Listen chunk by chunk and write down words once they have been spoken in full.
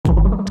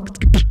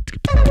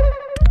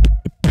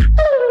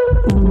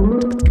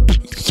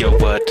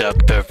What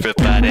up,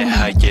 everybody?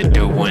 How you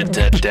doing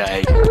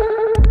today?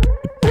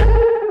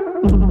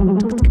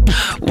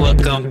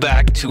 Welcome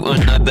back to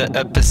another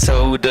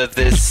episode of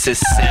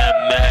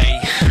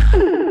thisissami.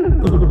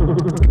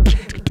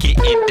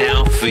 Getting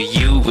down for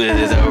you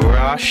with a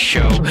raw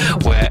show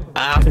where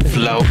I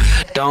flow.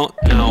 Don't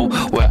know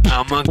where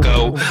I'ma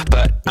go,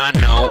 but I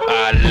know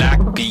I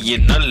like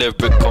being a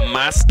lyrical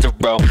maestro.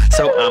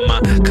 So I'ma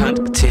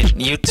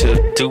continue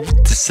to do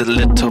this a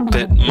little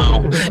bit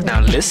more.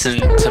 Now listen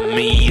to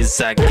me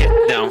as I get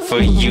down for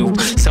you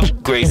so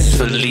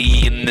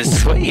gracefully. In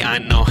this way I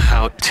know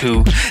how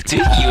to. Do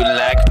you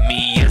like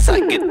me as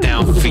I get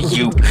down for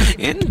you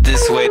in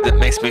this way that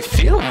makes me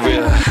feel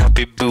real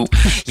happy, boo?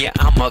 Yeah,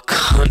 I'ma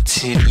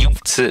continue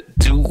to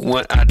do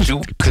what I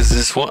do, cause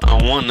it's what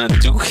I wanna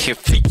do here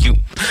for you.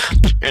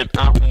 And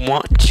I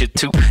want you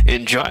to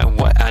enjoy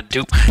what I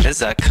do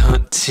as I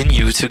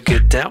continue to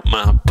get down,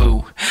 my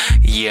boo.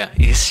 Yeah,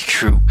 it's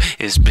true,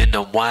 it's been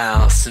a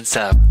while since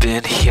I've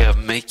been here.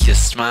 Make you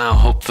smile,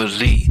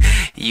 hopefully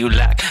you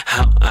like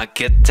how I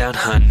get down,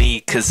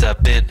 honey. Cause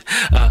I've been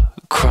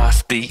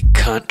across the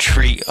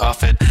country,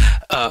 often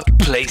a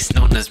place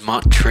known as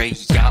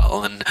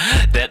Montreal and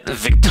then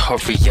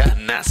Victoria.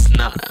 And that's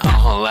not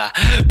all, I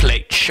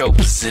played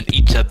shows in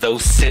each of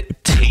those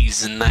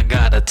cities, and I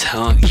gotta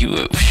tell you,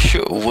 it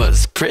sure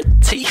was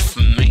pretty for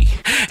me.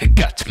 I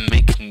got to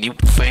make new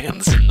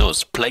fans in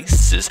those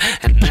places,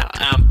 and now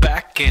I'm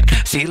back in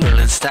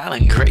feeling style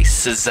and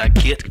grace as I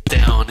get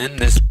down in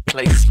this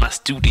place, my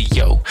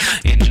studio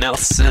in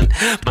Nelson,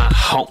 my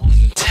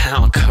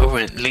hometown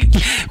currently,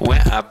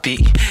 where I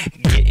be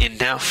getting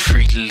down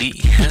freely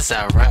as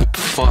I rap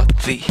for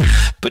thee.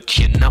 But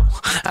you know,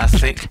 I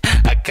think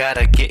I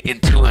gotta get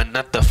into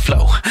another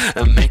flow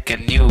and make a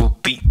new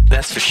beat,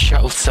 that's for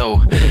sure.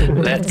 So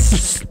let's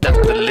stop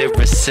the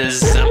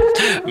lyricism,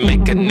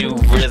 make a new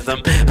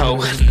rhythm. Oh,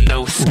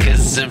 no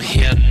schism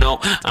here, no,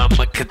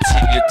 I'ma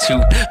continue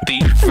to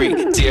be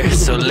free, dear.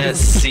 So let's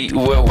see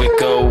where we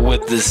go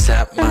with this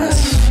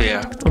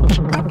atmosphere.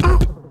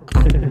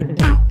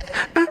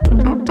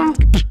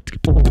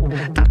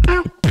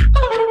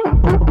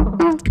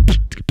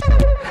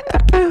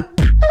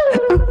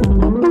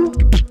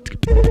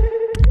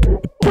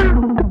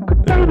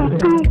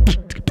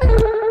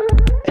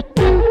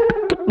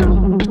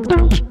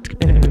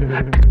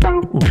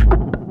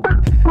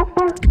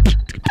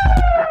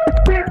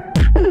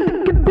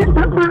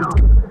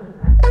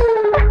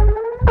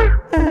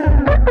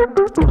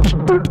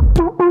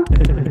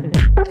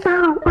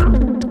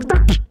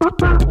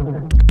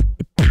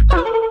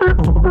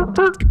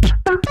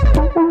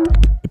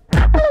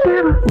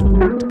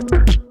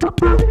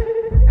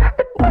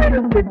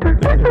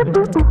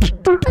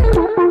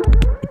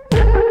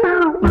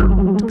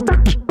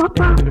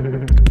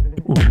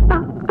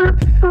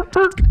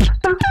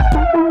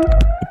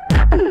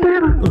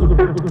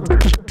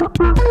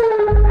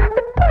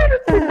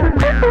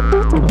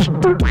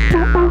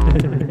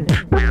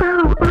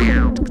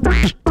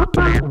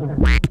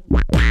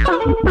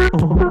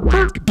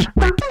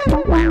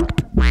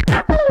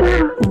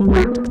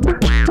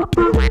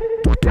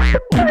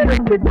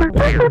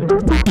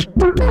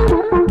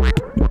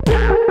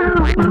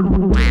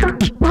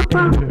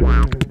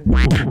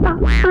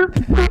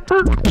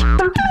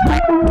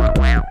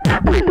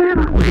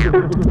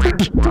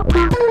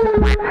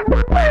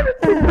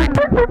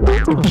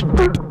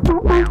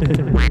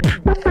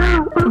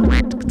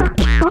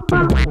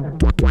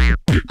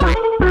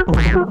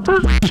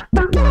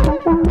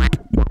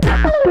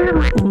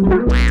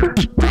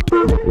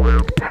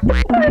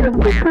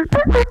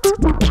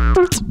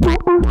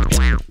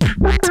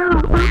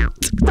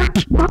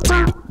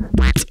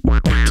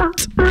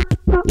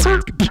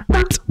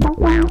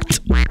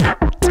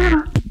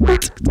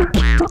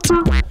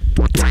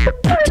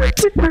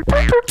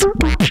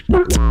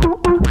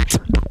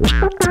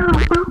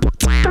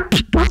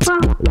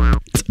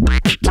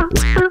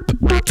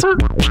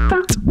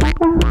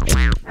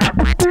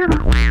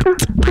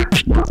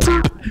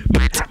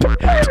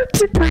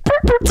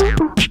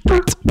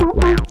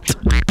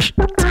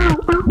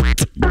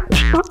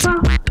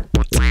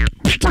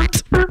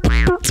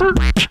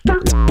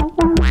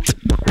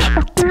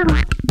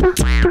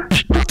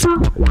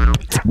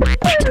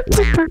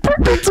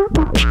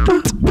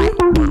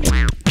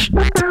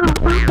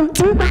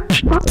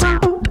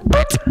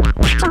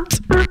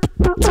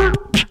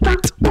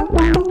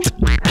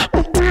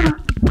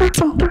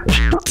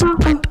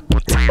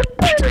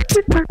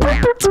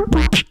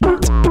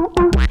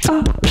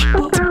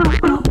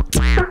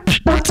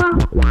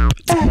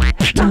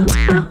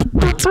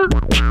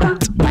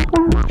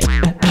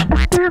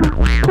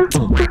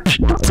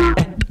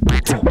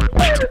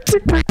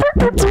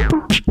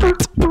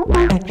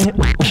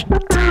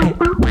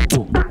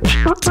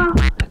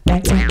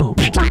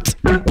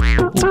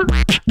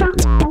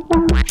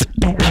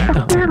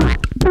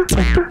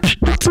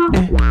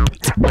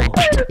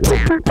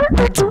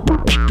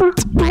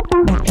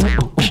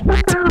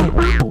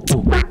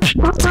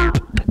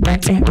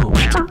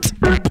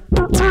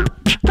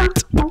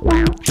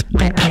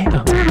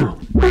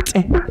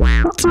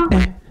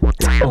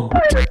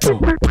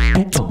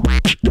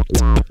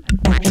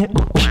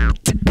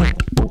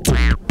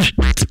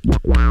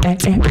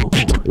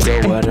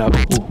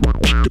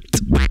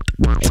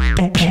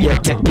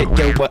 Yo,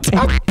 what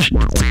up?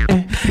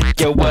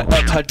 Yo, what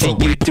up? How do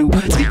you do?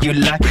 Do you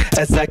like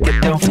as I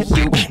get down for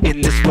you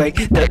in this way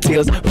that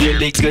feels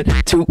really good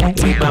to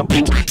me, my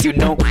boo? You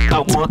know I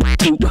want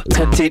to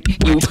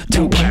continue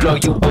to blow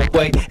you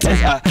away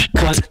as I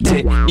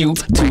continue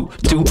to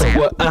do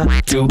what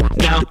I do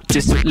now.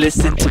 Just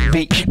listen to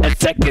me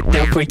as I get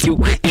down for you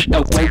in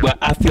a way where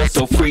I feel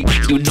so free.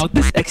 You know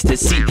this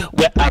ecstasy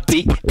where I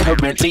be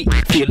currently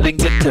feeling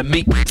good to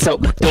me. So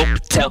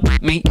don't tell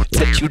me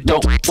that you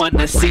don't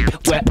wanna see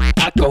where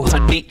I go,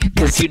 honey,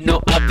 cause you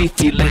know I be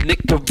feeling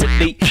it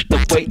currently the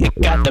way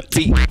it gotta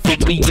be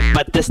for me and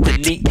my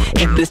destiny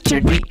in this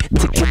journey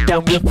to get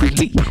down real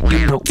freely.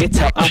 You know it's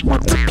how I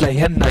want to play,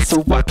 and that's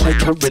so I play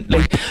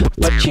currently.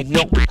 But you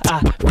know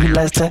I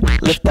realized that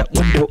left that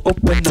window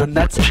open, and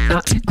that's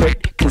not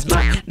great cause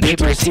my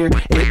neighbor's here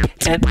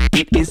and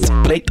it is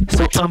late.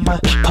 So I'ma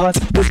pause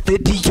this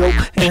video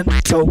and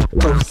go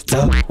close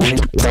the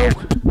window.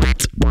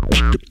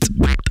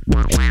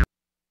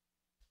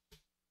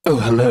 Oh,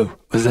 hello.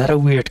 Was that a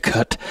weird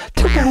cut?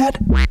 Too bad.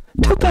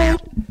 Too bad.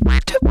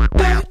 Too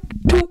bad.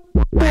 Too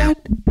bad.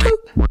 Too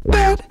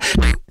bad.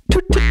 Too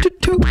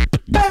bad. Too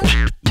bad.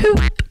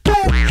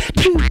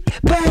 Too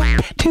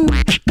bad. Too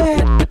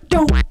bad. But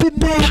don't be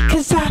mad,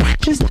 cause I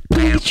just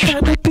be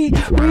trying to be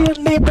real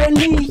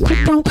neighborly.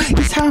 You know,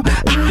 it's how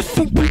I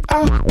think we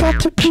all got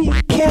to be.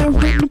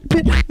 Caring a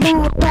bit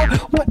more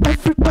about what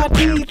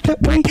everybody that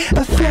we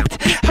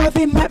affect, how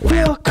they might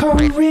feel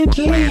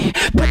currently.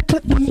 Better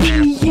than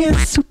me and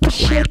super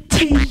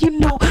shitty. You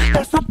know,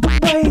 that's not the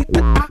way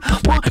that I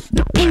want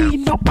to be.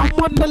 No, I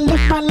wanna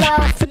live my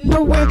life in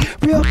a way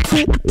real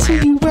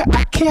pretty, where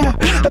I care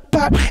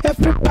about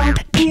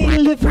everybody,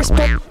 live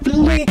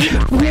respectfully,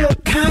 real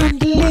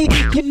kindly.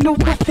 You know,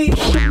 I think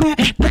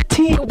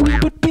humanity, we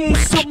would be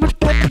so much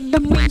better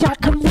than we are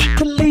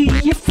currently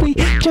if we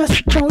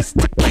just chose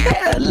to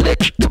care a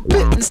little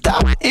bit and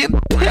stop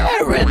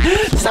impairing,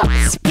 stop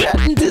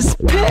spreading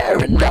despair.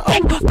 And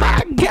oh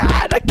my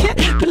God, I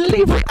can't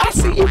believe what I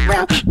see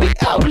around me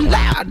out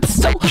loud.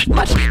 So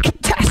much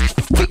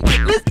catastrophe,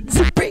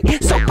 misery,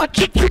 so much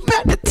of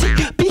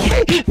humanity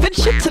behaving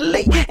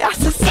shittily. Our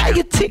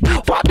society,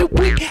 why do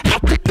we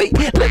have to be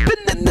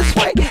living in this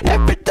way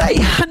every day,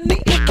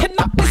 honey?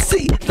 Cannot we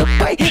see the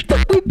way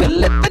that we've been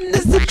living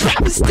is a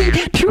travesty,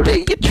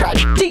 truly a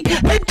tragedy,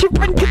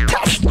 entering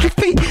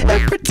catastrophe.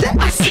 Every day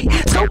I see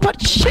so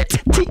much shit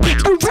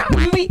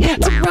around me,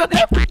 around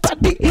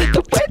everybody,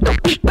 the way that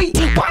we be.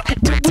 Why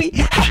do we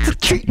have to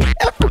treat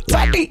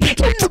everybody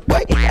in a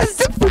way as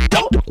if we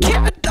don't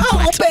care at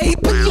all,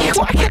 baby?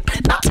 Why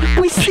cannot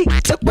we see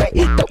the way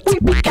that we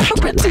be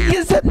currently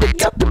is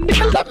ending up in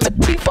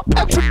calamity for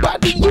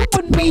everybody, you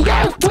and me?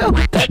 I will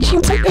that you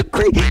would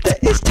agree that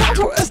it's time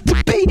for us to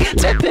be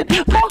living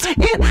more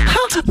in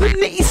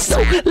harmony. So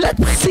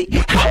let's see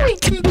how we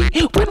can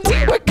be when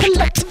we work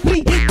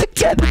collectively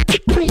together to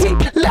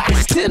create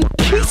lasting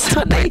peace,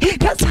 honey,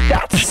 cause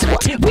that's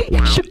what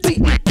we should be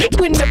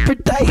doing every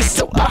day.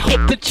 So I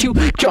hope that you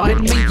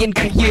join me in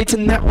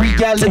creating that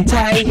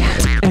reality.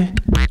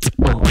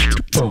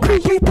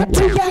 Create that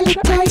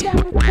reality.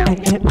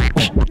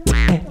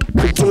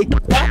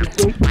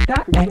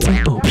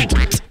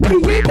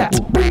 Create that.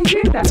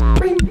 Create that.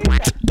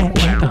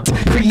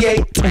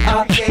 Create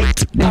reality.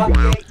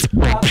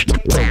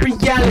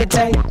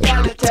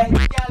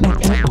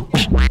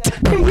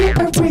 Create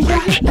a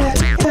reality.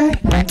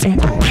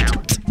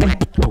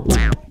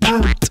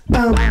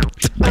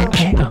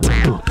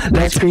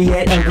 Let's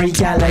create a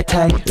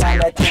reality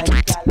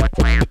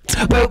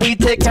where we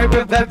take care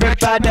of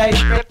everybody.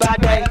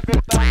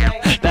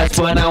 That's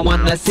what I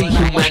wanna see,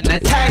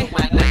 humanity.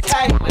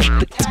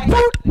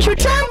 Won't you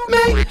join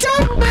me?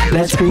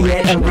 Let's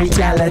create a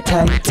reality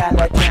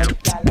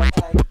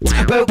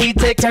where we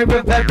take care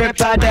of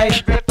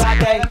everybody.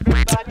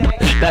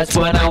 That's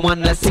what I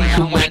wanna see,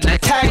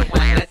 humanity.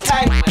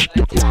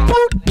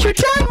 Won't you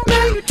join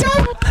me?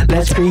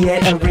 Let's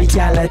create a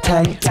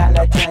reality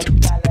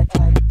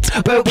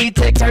where we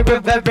take care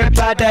of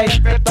everybody.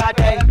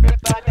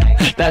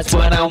 That's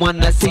what I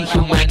wanna see,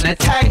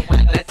 humanity.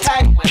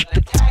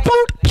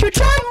 Won't you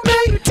join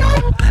me?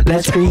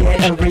 Let's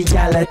create a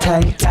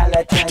reality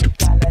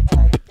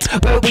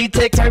where we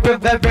take care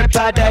of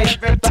everybody.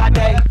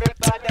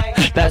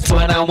 That's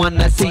what I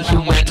wanna see,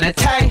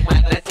 humanity.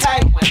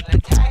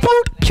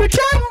 Won't you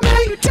join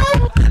me?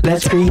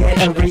 Let's create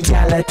a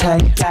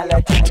reality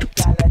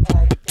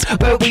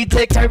where we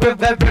take care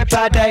of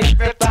everybody.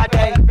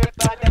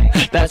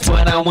 That's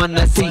what I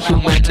wanna see,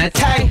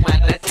 humanity.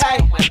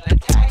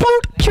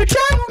 Won't you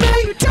join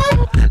me?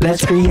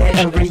 Let's create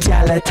a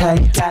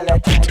reality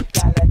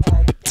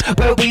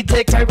where we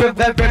take care of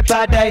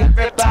everybody.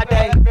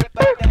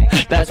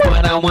 That's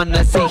what I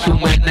wanna see,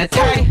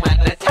 humanity.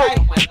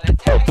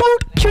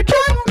 Won't you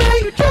join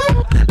me?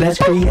 Let's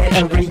create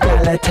a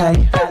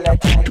reality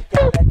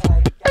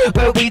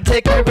where we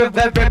take care of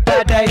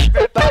everybody.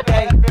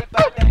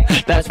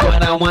 That's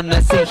what I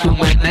wanna see,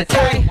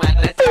 humanity.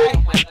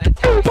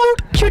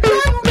 Won't you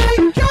join me?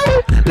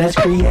 Let's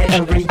create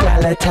a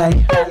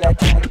reality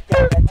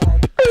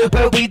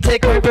where we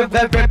take care of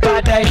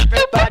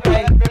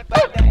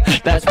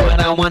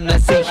wanna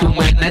see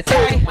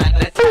humanity.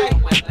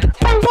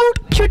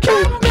 Won't you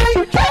join me?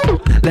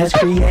 Let's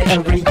create a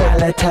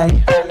reality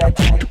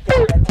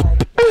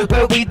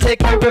where we take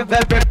care of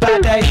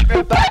everybody.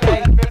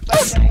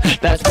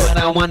 That's what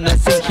I wanna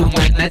see,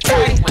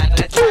 humanity.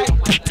 Won't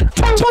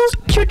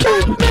you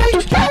join me?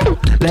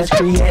 Let's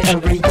create a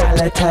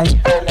reality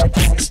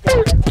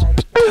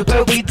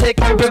where we take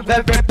care of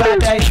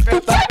everybody.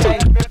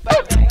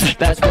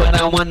 That's what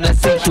I wanna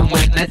see,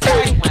 humanity.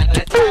 Won't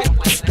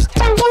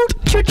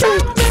you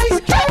join me?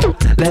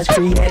 Let's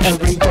create a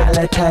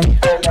reality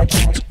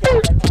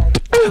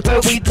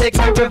where we take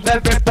care of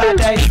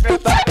everybody.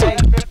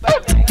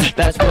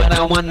 That's what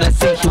I wanna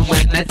see,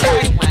 humanity.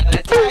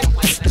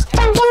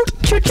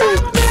 Won't you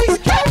join me?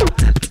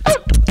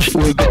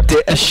 وبدي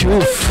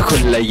أشوف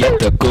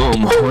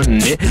كلياتكم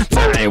هن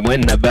معي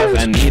وأنا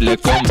بغني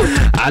لكم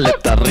على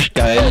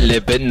الطريقة اللي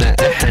بدنا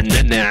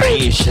إحنا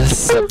نعيش.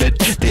 هسا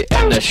بدي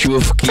أنا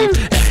أشوف كيف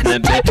إحنا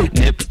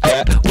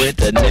بنبكى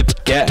وإنت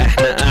نبكى.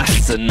 إحنا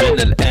أحسن من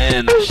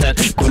الآن عشان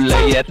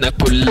كلياتنا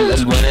كل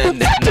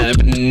الألوان. إحنا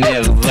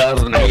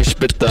بنقدر نعيش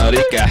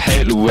بالطريقة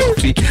حلوة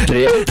في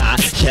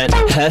عشان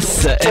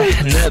هسا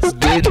إحنا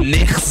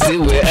بنخزي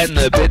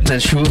وأنا بدنا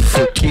نشوف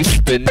كيف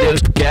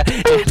بنبكى.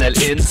 إحنا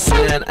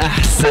الإنسان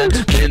أحسن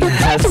من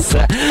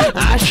هسا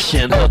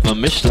عشان هذا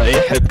مش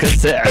رايح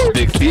بكساعد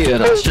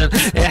بكثير عشان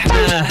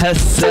إحنا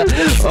هسا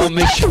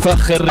ومش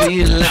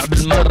فخرين لا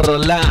بالمرة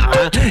لا.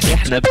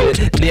 إحنا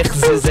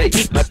بنخزي زي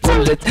ما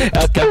قلت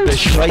أكب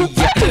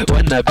شوية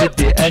وأنا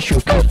بدي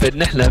أشوف كيف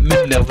إن إحنا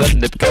بنقدر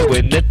نبكى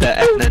وإنت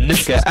إحنا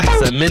نبكى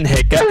أحسن من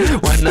هيك.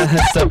 وأنا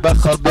هسا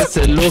بخلص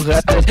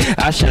اللغة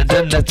عشان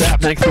أنا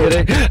تعبان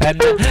كثير.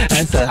 أنا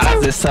هسا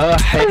عايز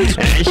صاحي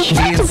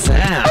 20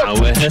 ساعة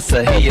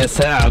وهسا هي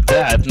ساعة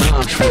بعد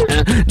 12.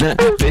 أنا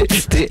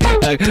بدي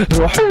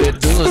أروح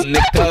بدون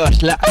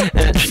نقاش لا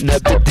أنا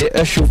بدي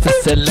أشوف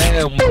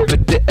السلام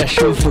وبدي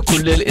أشوف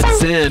كل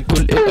الإنسان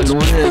كل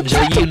الألوان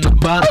جايين مع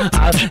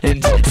بعض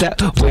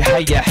نسوي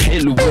حياة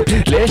حلوة.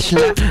 ليش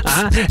لا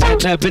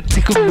أنا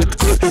بدكم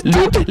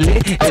تقولوا لي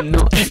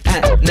إنه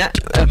أنا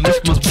مش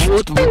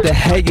مظبوط وده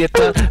هي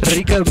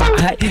طريقة مع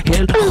هاي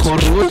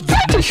الخروج.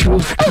 بدي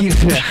أشوف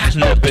كيف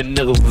إحنا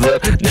بنقدر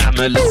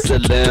نعمل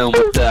السلام.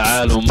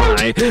 وتعالوا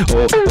معي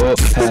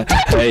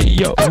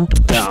هيا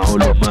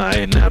تعالوا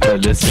معي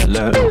نعمل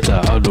السلام.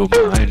 تعالوا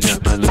معي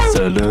نعمل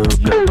السلام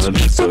نعمل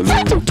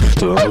السلام.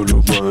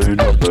 تعالوا معي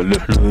نعمل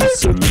إحنا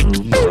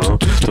السلام.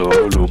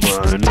 تعالوا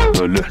معي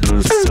نعمل إحنا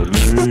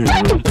السلام.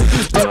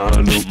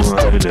 تعالوا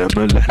معي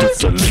نعمل إحنا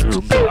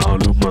السلام.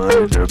 تعالوا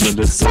معي نعمل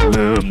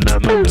السلام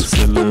نعمل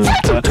السلام.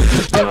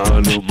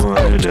 تعالوا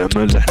معي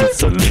نعمل إحنا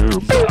السلام.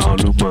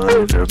 تعالوا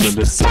معي نعمل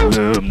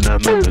السلام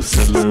نعمل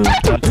السلام.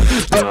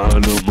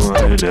 تعالوا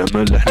معي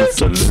نعمل إحنا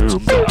السلام.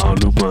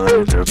 تعالوا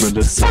معي نعمل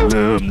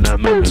السلام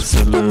نعمل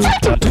السلام.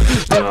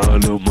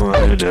 تعالوا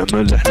معي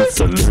نعمل إحنا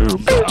السلام.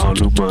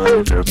 تعالوا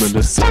معي نعمل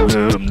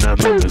السلام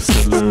نعمل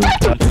السلام.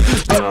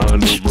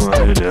 تعالوا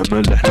معي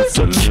نعمل إحنا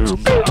السلام.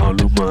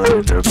 تعالوا معي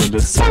نعمل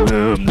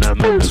السلام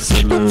نعمل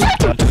السلام.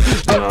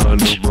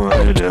 تعالوا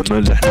معي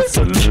نعمل إحنا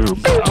السلام.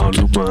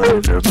 تعالوا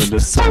معي نعمل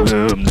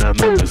السلام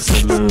نعمل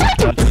السلام.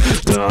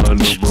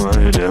 تعالوا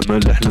معي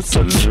نعمل إحنا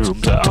السلام.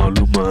 تعالوا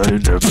معي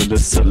نعمل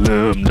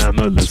السلام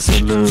نعمل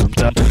السلام.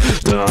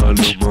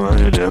 تعالوا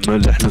معي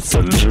نعمل إحنا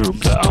السلام.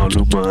 تعالوا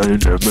معي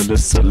نعمل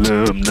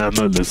السلام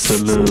نعمل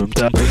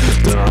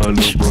السلام.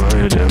 تعالوا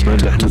معي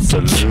نعمل إحنا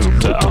السلام.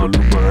 تعالوا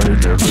معي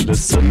نعمل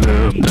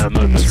السلام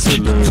نعمل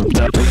السلام.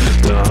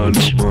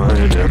 تعالوا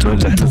معي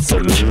نعمل إحنا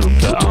السلام.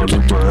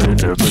 تعالوا معي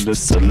نعمل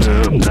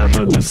السلام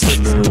نعمل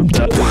السلام.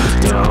 تعالوا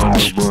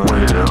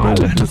معي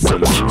نعمل إحنا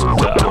السلام.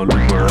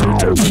 تعالوا معي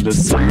نعمل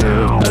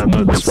السلام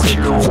نعمل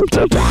السلام.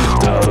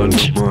 تعالوا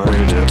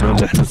معي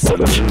نعمل إحنا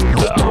السلام.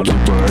 تعالوا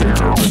معي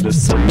نعمل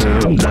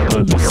السلام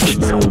نعمل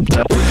السلام.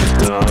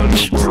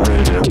 تعالوا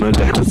معي نعمل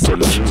إحنا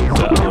السلام.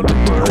 تعالوا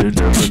معي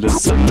نعمل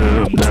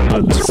السلام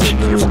نعمل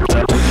السلام.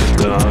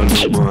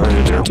 تعالوا معي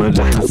نعمل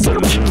إحنا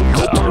السلام.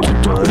 تعالوا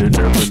معي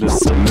نعمل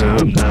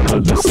السلام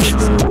نعمل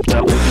السلام.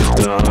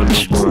 تعالوا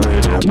معي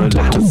نعمل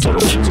إحنا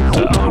السلام.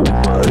 تعالوا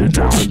معي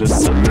نعمل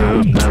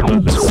السلام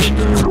نعمل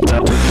السلام.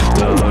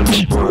 تعالوا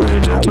معي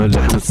نعمل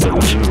إحنا السلام.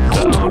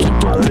 تعالوا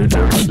معي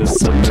نعمل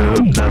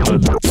السلام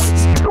نعمل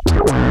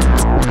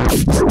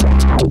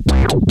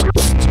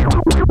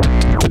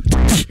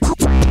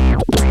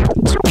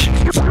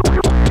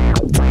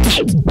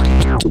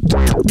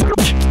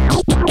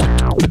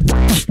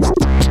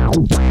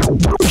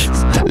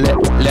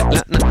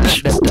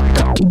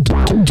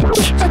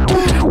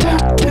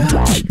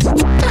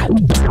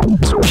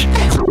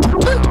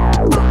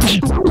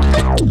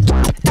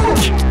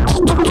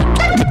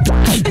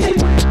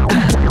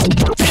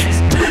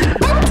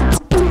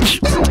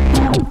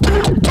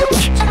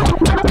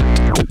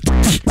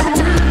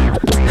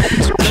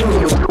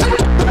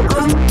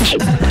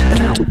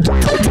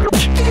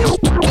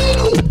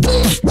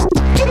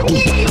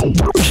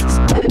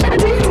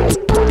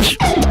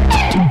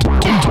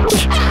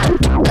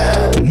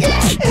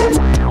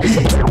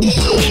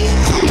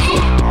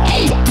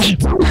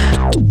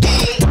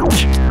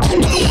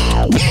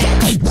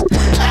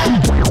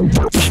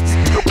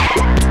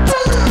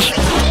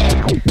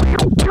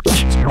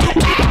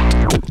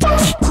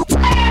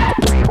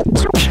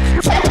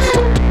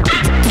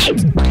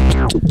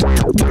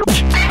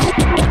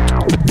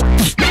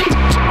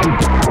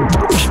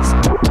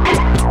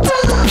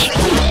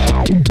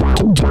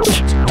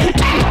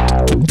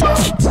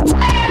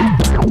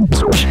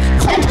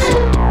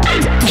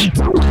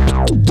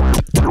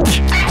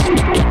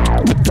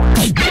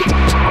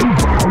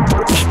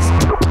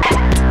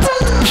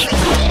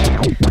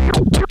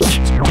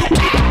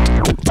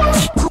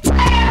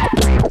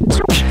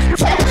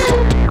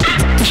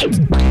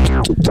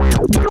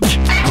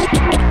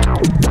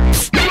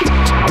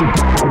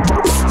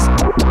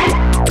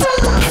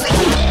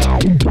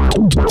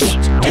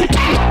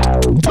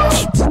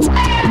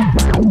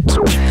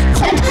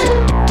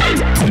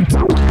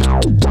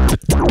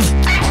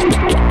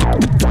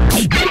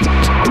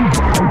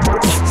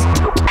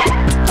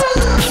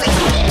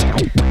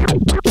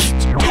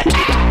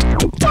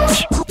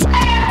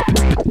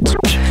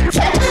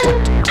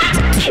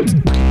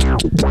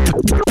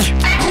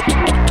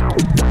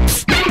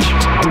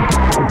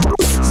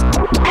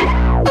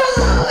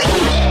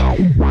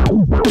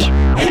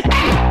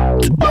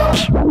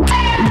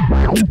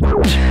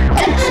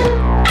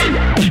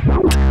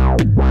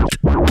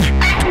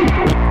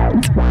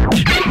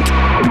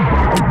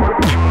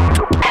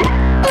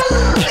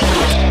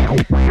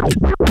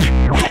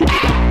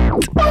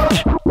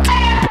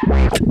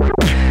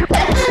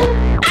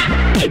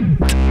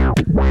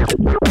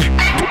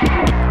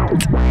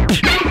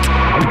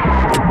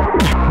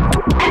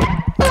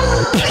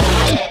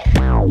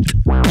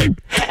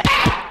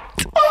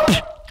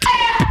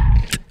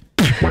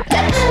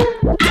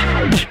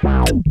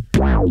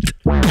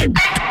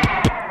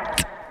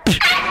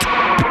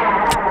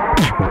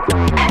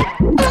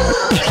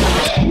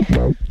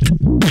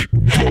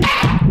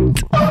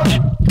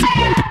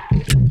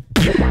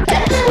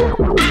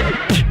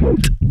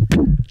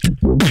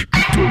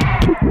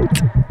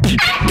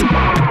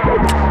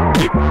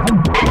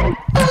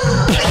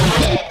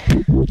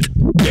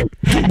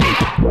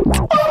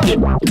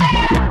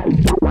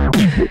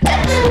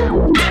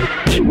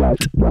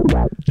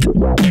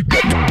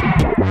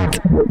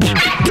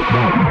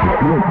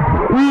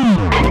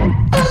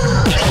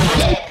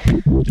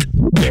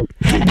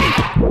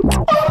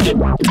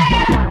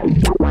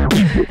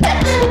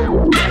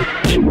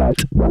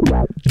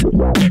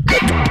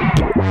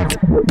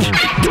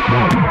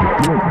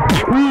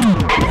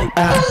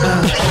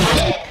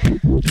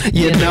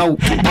You know,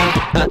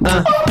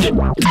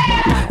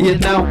 you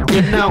know,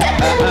 you know,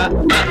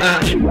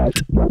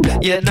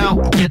 you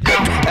know,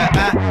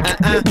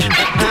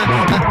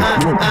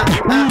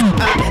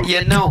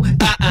 you know,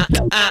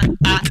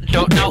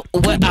 don't know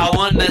what I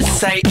wanna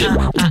say,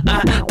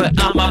 but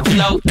I'ma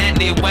flow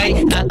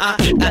anyway,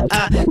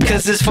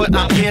 cause it's what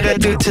I'm here to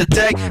do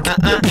today,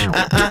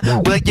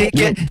 will you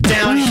get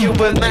down here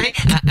with me,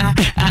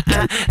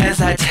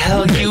 as I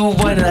tell you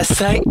what I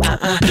say,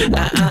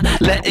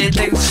 let it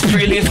things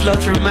freely flow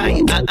through me,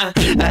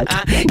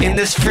 in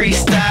this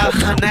freestyle,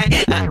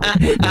 honey,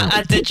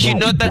 did you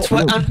know that's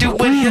what I'm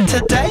doing here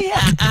today,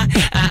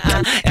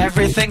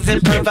 everything's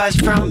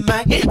improvised from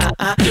me,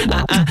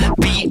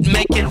 beat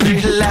making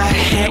real life,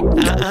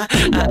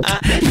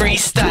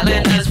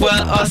 freestyling as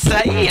well, I'll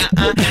say,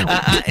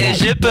 et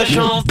je peux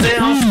chanter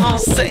en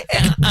français,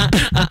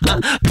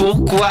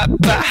 pourquoi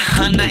pas,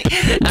 honey,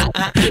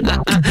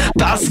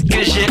 parce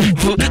que je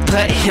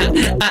voudrais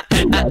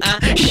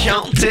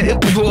chanter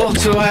pour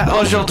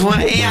toi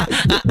aujourd'hui,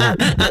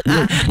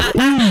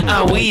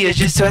 ah oui,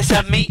 je suis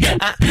Sami,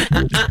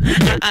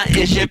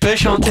 et je peux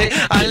chanter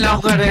à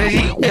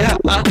l'anglais,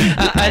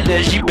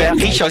 le giber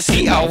riche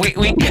aussi, ah oui,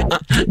 oui,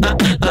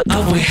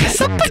 oui,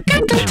 c'est pas que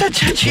tout a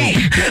changé,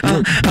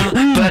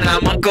 but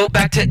I'ma go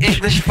back to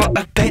English for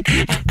a bit,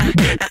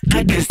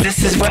 cause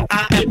this is where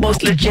I am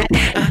most legit,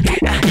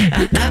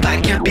 I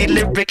can be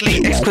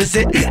lyrically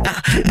exquisite, and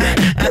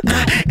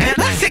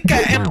I think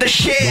I am the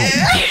shit,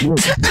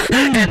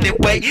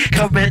 anyway,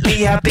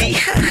 currently I be,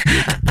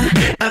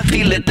 I'm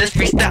feeling this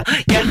freestyle,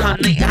 yeah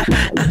honey,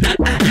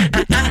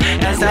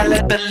 as I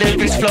let the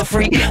lyrics flow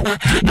free,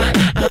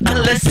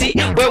 let's see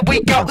where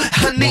we go,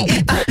 honey,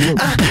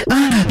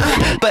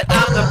 but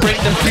I'ma bring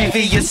the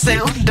previous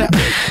sound,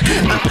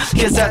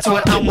 cause that's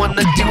what I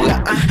wanna do,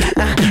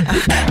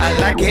 I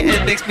like it,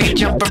 it makes me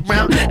jump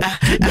around,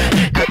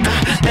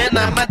 and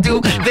I'ma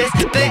do this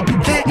thing,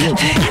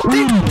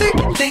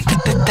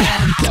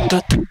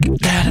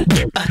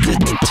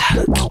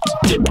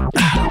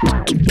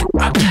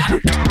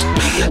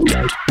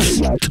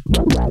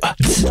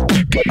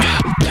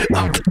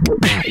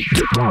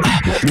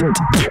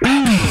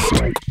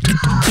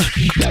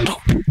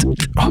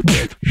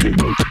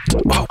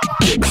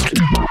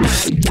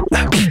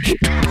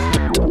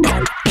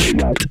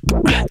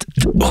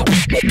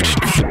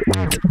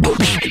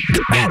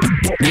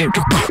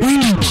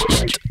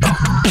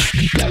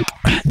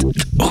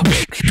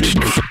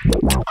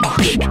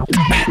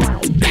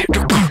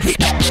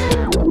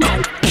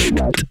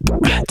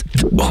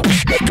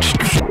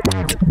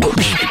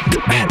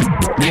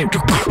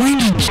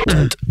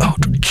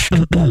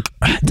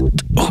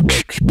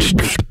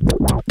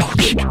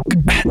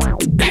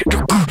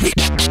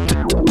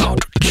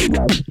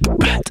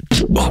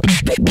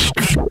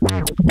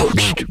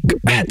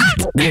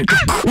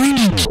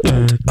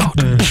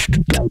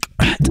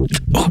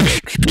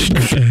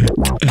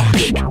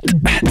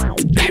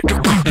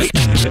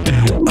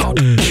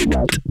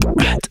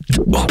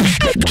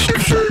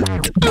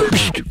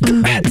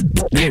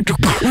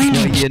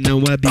 you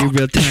know I be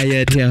real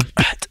tired here,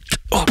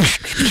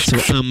 so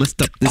I'ma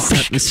stop this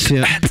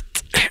atmosphere,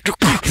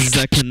 cause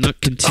I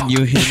cannot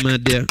continue here, my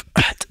dear,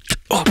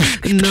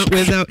 not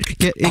without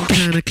getting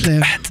kinda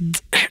clear,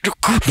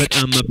 but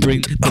I'ma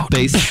bring the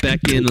bass back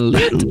in a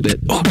little bit,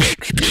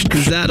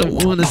 cause I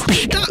don't wanna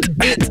stop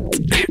it,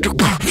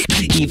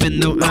 even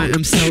though I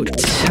am so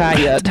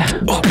tired,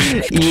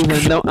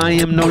 even though I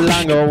am no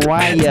longer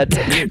wired,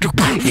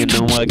 you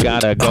know I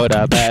gotta go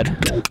to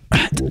bed,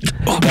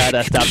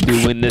 gotta stop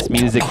doing this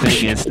music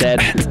thing instead,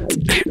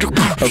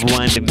 of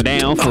winding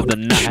down for the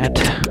night.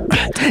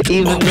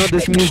 Even though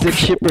this music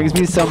shit brings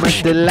me so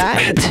much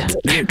delight.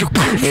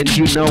 And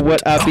you know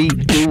what I be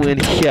doing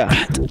here.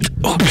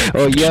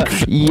 Oh yeah,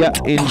 yeah,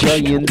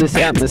 enjoying this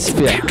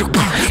atmosphere.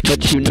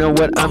 But you know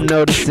what I'm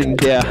noticing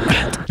there.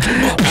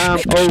 I'm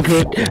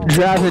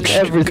overdriving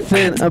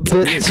everything a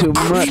bit too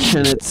much,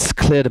 and it's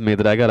clear to me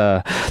that I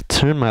gotta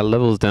turn my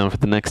levels down for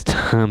the next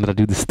time that I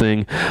do this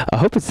thing. I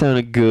hope it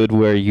sounded good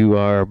where you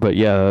are, but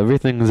yeah,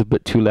 everything's a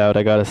bit too loud.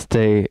 I gotta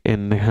stay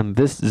in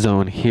this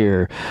zone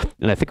here,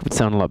 and I think it would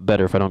sound a lot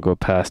better if I don't go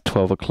past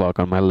 12 o'clock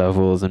on my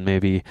levels and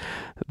maybe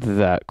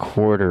that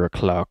quarter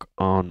o'clock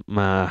on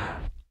my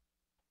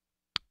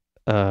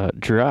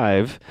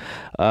drive.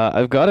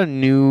 I've got a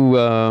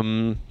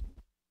new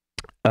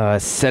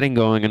setting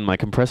going in my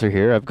compressor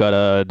here. I've got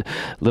a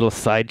little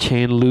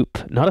sidechain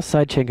loop, not a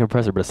sidechain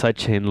compressor, but a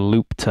sidechain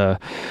loop to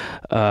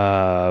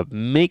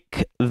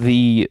make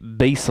the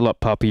bass a lot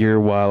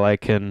poppier while I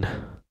can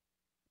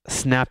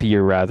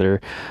snappier rather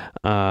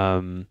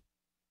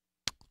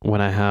when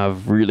I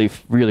have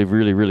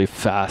really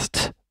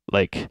fast,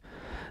 like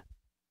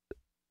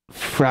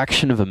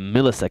fraction of a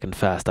millisecond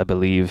fast, I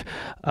believe,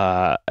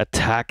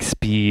 attack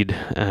speed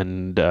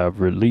and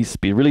release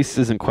speed. Release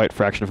isn't quite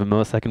fraction of a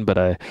millisecond,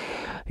 but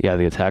yeah,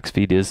 the attack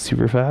speed is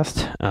super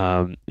fast.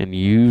 And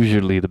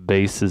usually the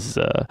bass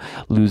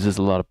loses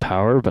a lot of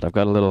power, but I've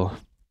got a little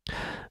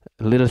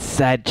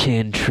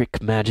sidechain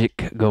trick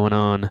magic going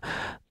on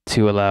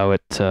to allow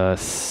it to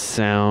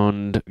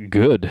sound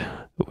good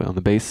on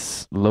the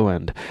bass low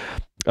end.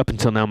 Up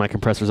until now, my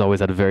compressor's always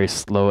had a very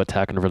slow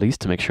attack and release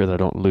to make sure that I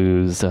don't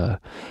lose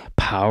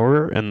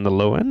power in the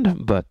low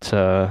end. But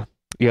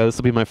yeah, this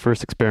will be my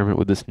first experiment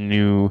with this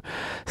new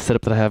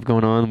setup that I have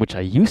going on, which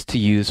I used to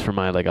use for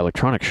my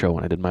electronic show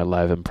when I did my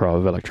live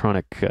improv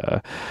electronic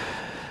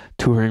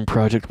touring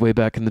project way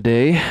back in the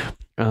day.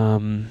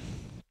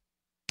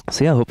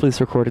 So yeah, hopefully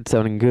this recorded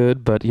sounding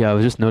good, but yeah, I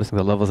was just noticing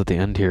the levels at the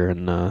end here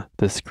in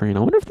this screen.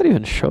 I wonder if that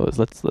even shows.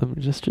 Let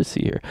me just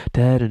see here.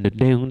 Oh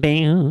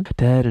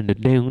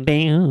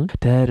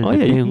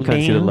yeah, you can kind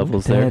of see the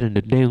levels there.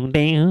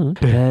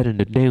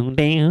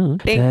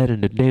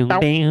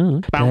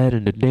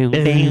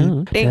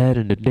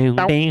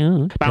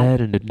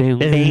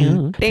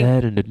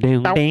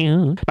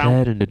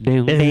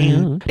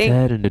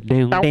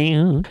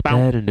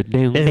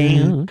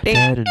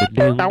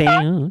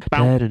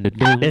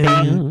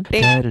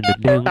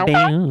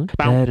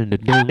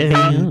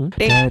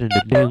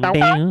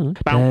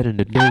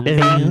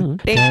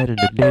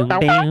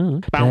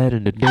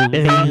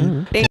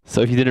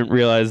 So if you didn't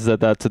realize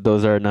that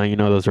those are, now you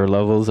know those are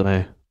levels, and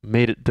I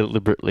made it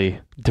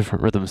deliberately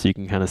different rhythms so you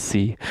can kind of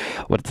see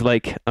what it's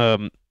like.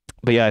 But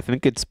yeah, I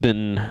think it's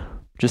been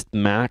just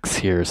max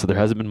here, so there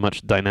hasn't been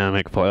much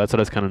dynamic. That's what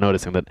I was kind of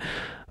noticing, that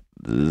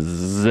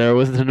there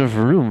wasn't enough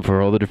room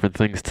for all the different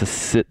things to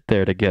sit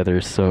there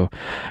together. So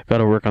got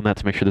to work on that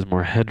to make sure there's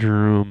more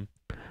headroom.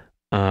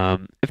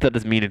 If that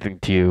doesn't mean anything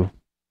to you,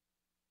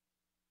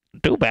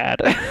 too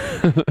bad.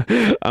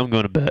 I'm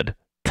going to bed.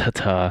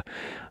 Ta-ta.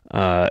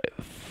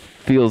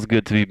 Feels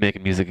good to be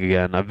making music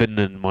again. I've been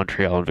in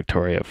Montreal and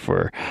Victoria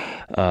for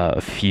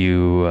almost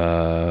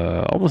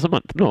a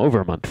month. No,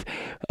 over a month.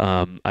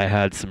 I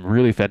had some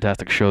really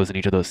fantastic shows in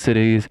each of those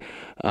cities.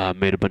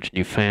 Made a bunch of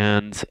new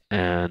fans,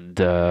 and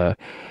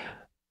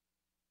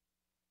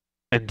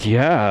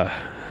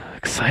yeah,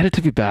 excited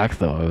to be back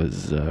though. I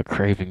was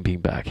craving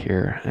being back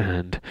here,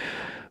 and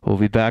we'll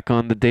be back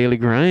on the daily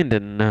grind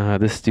in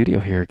this studio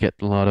here. Get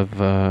a lot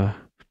of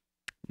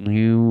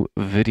new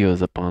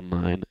videos up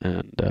online,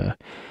 and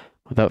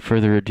without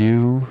further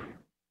ado,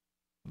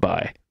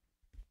 bye.